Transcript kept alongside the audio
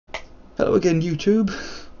Hello again, YouTube.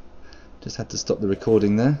 Just had to stop the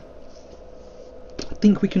recording there. I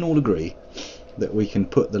think we can all agree that we can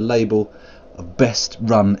put the label of best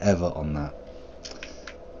run ever on that.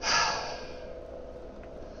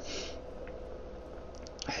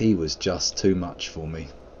 He was just too much for me.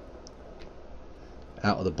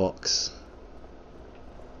 Out of the box.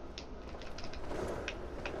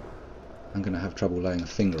 I'm going to have trouble laying a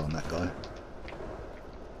finger on that guy.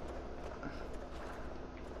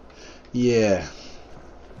 Yeah.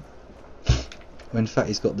 When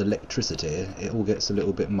Fatty's got the electricity, it all gets a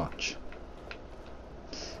little bit much.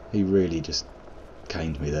 He really just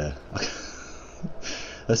caned me there.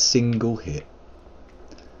 A single hit.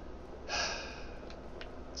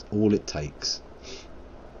 That's all it takes.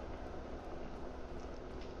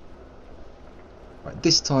 Right,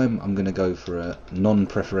 this time I'm going to go for a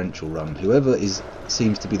non-preferential run. Whoever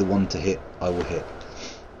seems to be the one to hit, I will hit.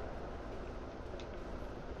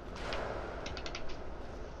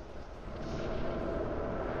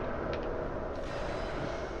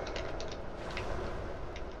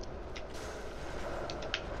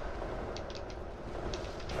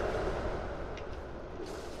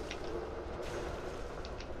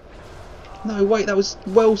 No, wait, that was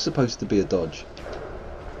well supposed to be a dodge.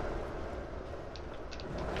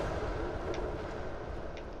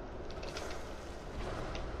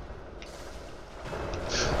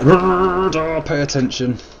 Oh, pay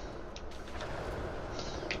attention.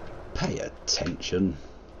 Pay attention.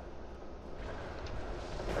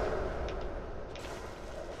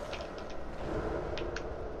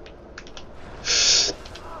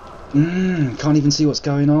 Can't even see what's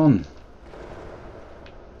going on.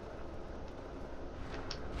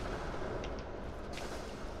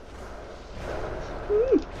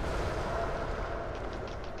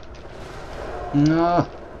 Ah.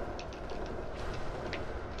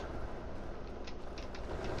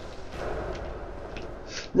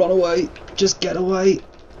 Run away! Just get away!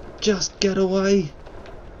 Just get away!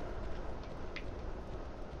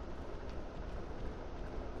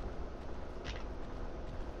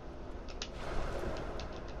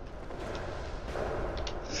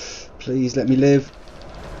 Please let me live.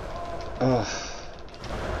 Oh.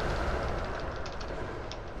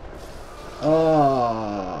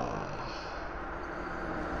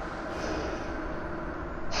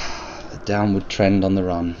 The downward trend on the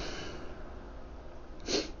run.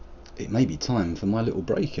 It may be time for my little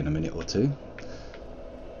break in a minute or two,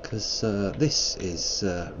 because this is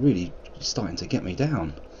really starting to get me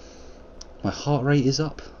down. My heart rate is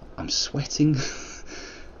up, I'm sweating,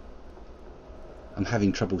 I'm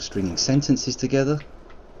having trouble stringing sentences together.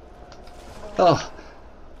 Oh,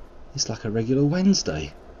 it's like a regular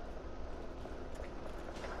Wednesday.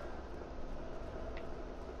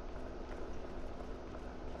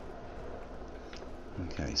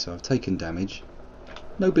 Okay, so I've taken damage.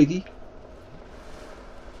 No biggie.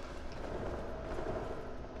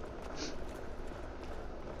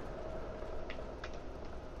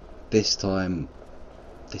 This time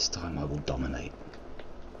I will dominate.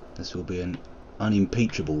 This will be an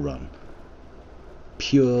unimpeachable run.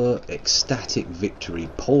 Pure, ecstatic victory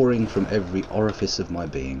pouring from every orifice of my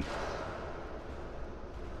being.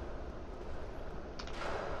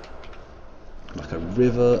 Like a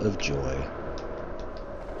river of joy.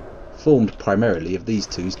 Formed primarily of these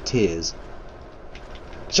two's tears.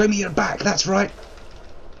 Show me your back, that's right!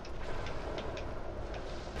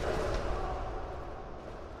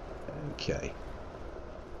 Okay.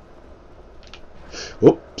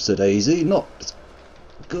 Oops-a-daisy, not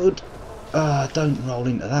good. Don't roll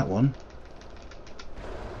into that one.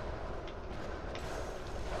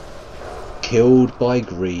 Killed by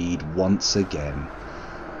greed once again.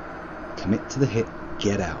 Commit to the hit,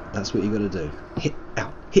 get out. That's what you got to do. Hit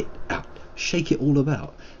out, hit out. Shake it all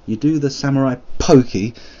about. You do the samurai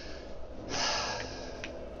pokey.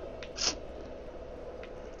 It's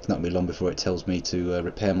not going to be long before it tells me to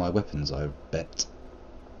repair my weapons, I bet.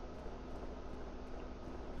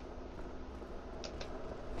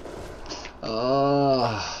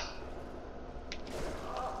 Ah,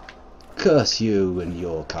 curse you and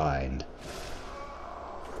your kind.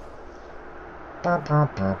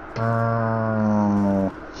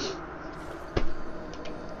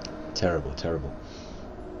 Terrible, terrible.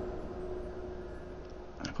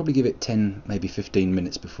 I'll probably give it 10, maybe 15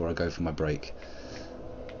 minutes before I go for my break.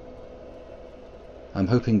 I'm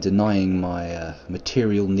hoping denying my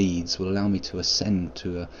material needs will allow me to ascend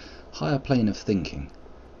to a higher plane of thinking.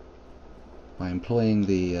 By employing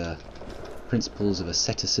the principles of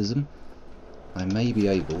asceticism, I may be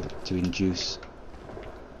able to induce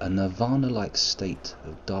a nirvana-like state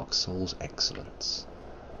of Dark Souls excellence.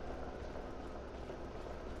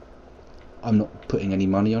 I'm not putting any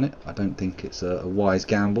money on it. I don't think it's a wise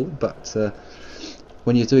gamble, but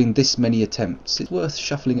when you're doing this many attempts, it's worth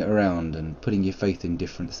shuffling it around and putting your faith in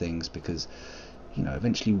different things, because, you know,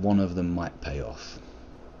 eventually one of them might pay off.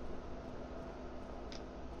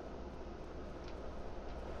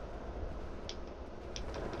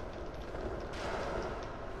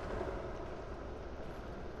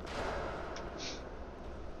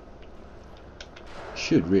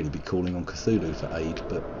 Should really be calling on Cthulhu for aid,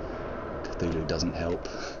 but Cthulhu doesn't help.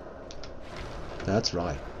 That's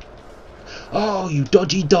right. Oh, you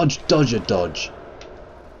dodgy dodge, dodger dodge.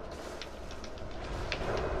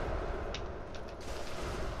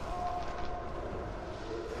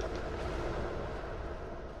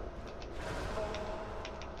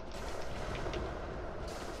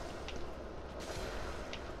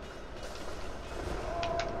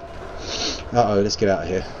 Uh-oh, let's get out of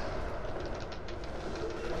here.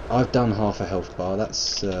 I've done half a health bar.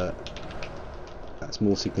 That's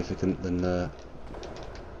more significant than I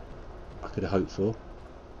could have hoped for.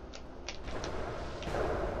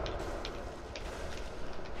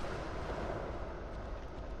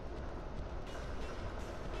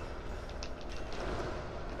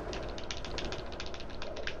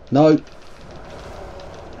 No.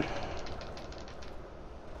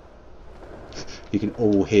 You can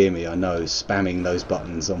all hear me, I know, spamming those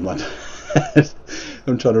buttons on my pad.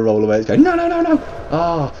 I'm trying to roll away. It's going, no, no, no, no.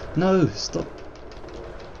 Ah, oh, no, stop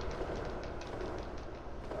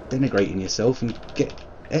denigrating yourself and get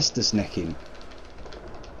Estes necking.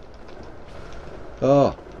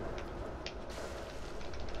 Oh.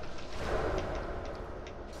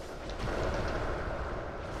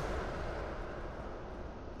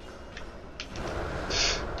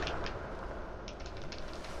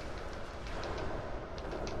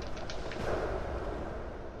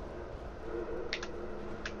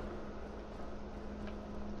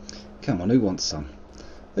 Come on, who wants some?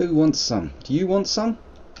 Who wants some? Do you want some?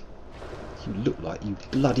 You look like you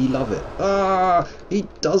bloody love it. Ah, he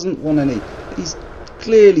doesn't want any. He's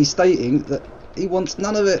clearly stating that he wants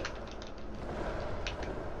none of it.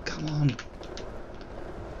 Come on.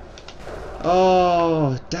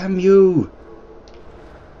 Oh, damn you.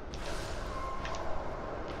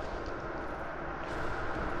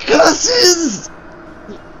 Curses!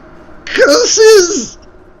 Curses!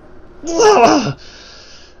 Ah!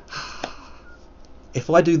 If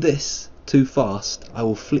I do this too fast, I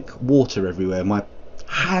will flick water everywhere. My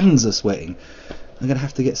hands are sweating. I'm going to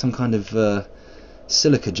have to get some kind of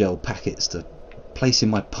silica gel packets to place in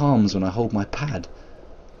my palms when I hold my pad.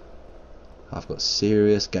 I've got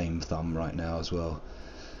serious game thumb right now as well.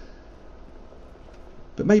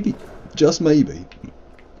 But maybe, just maybe,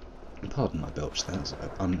 pardon my belch, that's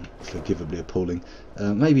unforgivably appalling.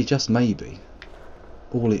 Maybe, just maybe,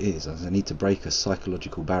 all it is I need to break a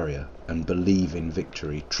psychological barrier and believe in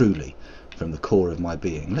victory truly from the core of my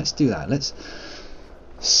being. Let's do that. Let's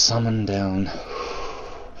summon down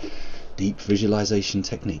deep visualization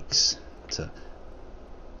techniques to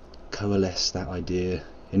coalesce that idea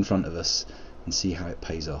in front of us and see how it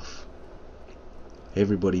pays off.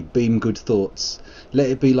 Everybody beam good thoughts. Let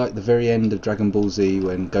it be like the very end of Dragon Ball Z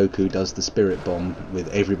when Goku does the spirit bomb with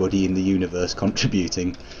everybody in the universe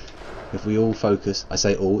contributing. If we all focus, I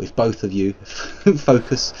say all, if both of you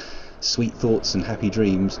focus sweet thoughts and happy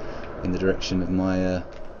dreams in the direction of my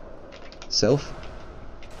self,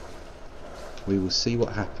 we will see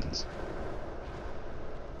what happens.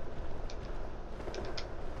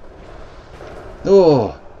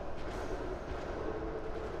 Oh!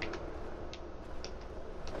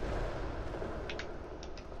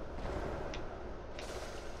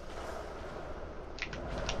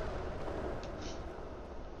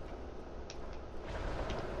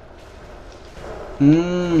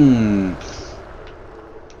 Mmm.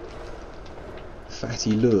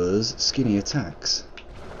 Fatty lures, skinny attacks.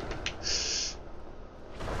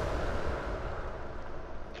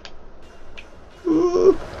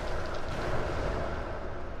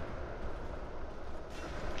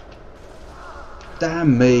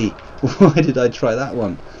 Damn me! Why did I try that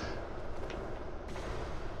one?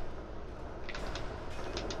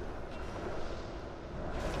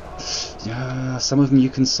 Yeah, some of them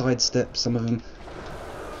you can sidestep, some of them...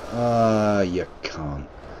 you can't.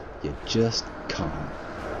 You just can't.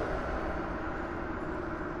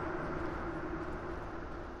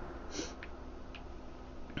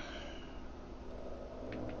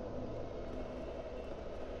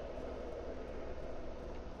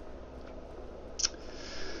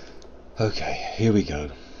 Okay, here we go.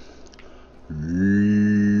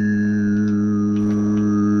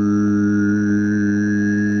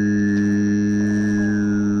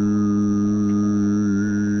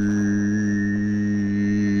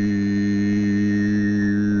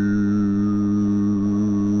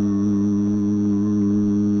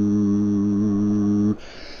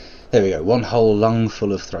 There we go, one whole lung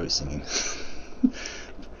full of throat singing.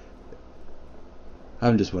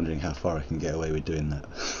 I'm just wondering how far I can get away with doing that.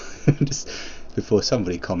 Just before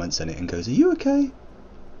somebody comments on it and goes, "Are you okay?"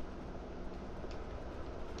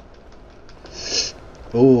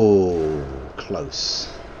 Oh, close.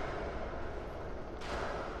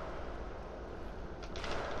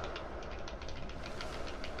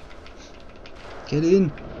 Get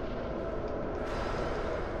in.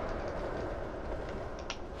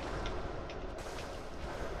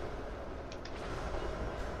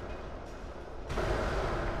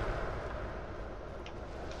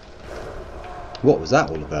 What was that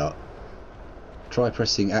all about? Try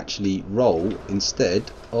pressing actually roll instead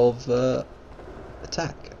of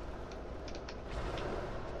attack.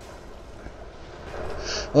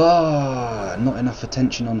 Ah, not enough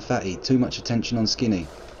attention on fatty, too much attention on skinny.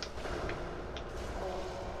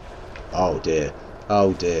 Oh dear,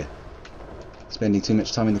 oh dear. Spending too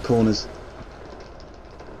much time in the corners.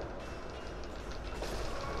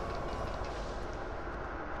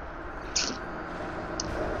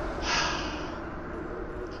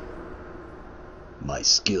 My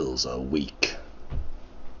skills are weak.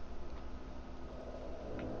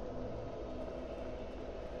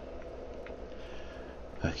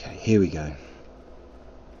 Okay, here we go.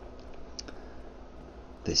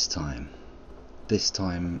 This time,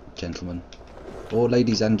 gentlemen, or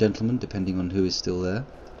ladies and gentlemen, depending on who is still there.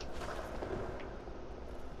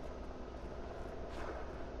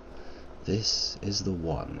 This is the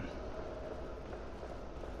one.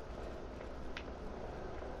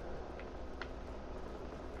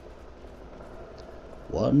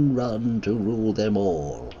 One run to rule them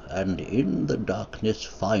all, and in the darkness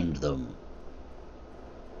find them.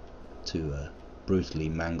 To brutally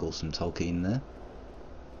mangle some Tolkien there.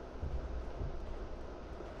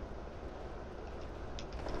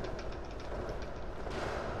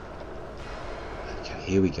 Okay,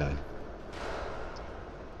 here we go.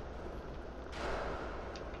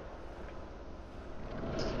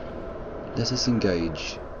 Let us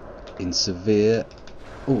engage in severe,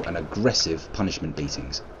 and aggressive punishment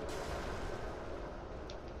beatings.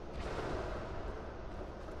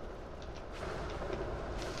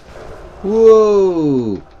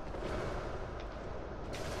 Whoa!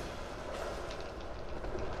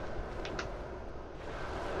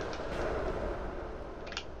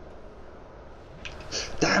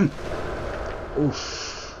 Damn!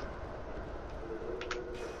 Oof.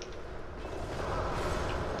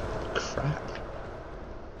 Crap.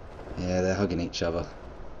 Yeah, they're hugging each other.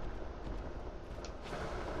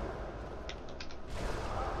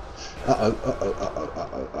 Uh-oh, uh-oh, uh-oh,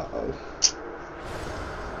 uh-oh, uh-oh.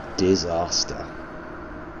 Disaster.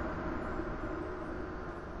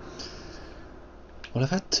 Well, I've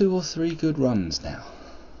had 2 or 3 good runs now,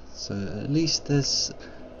 so at least there's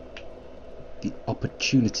the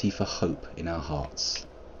opportunity for hope in our hearts.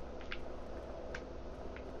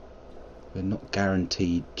 We're not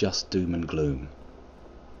guaranteed just doom and gloom.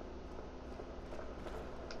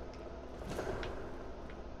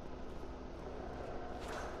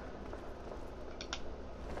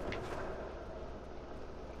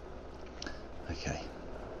 Okay,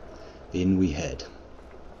 in we head.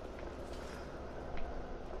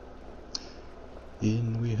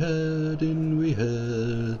 In we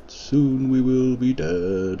head, soon we will be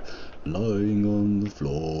dead, lying on the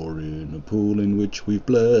floor in a pool in which we've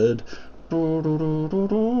bled.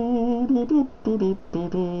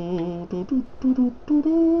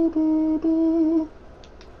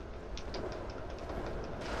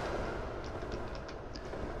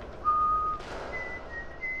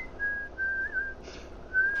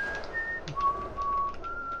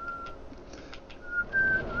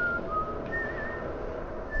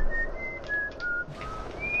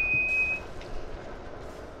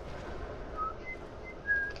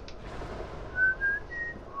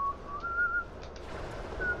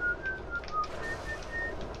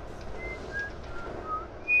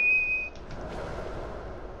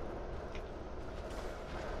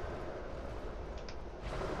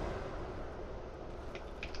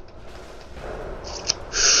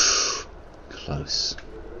 Close.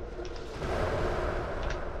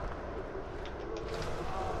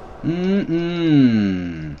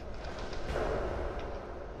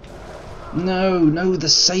 No, the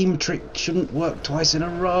same trick shouldn't work twice in a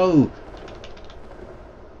row.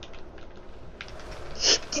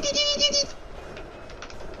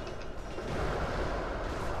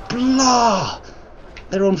 Blah!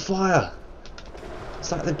 They're on fire.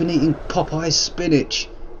 It's like they've been eating Popeye's spinach.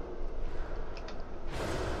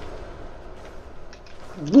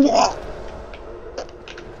 What?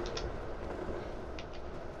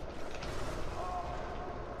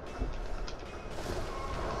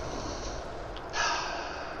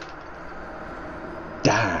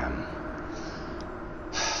 Damn.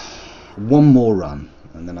 One more run,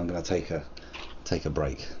 and then I'm going to take a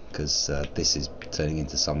break, because this is turning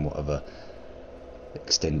into somewhat of a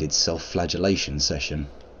extended self-flagellation session.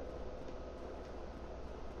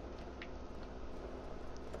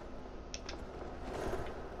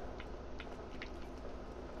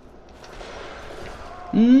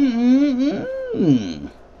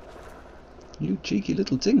 You cheeky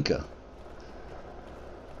little tinker.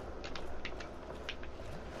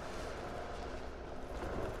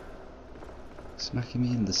 Smacking me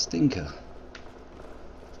in the stinker.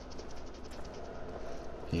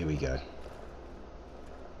 Here we go.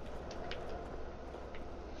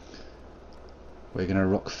 We're gonna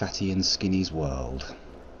rock Fatty and Skinny's world.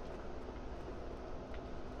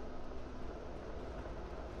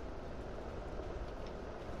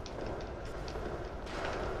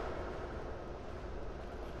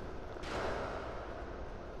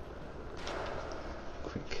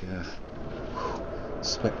 Quick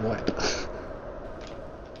sweat wipe.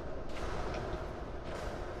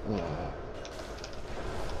 Oh.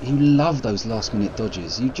 You love those last minute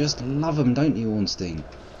dodges. You just love them, don't you, Ornstein?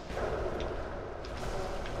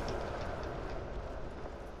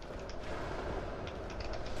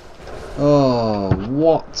 Oh,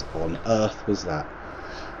 what on earth was that?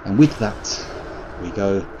 And with that, we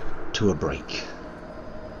go to a break.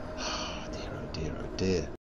 Oh dear, oh dear, oh dear.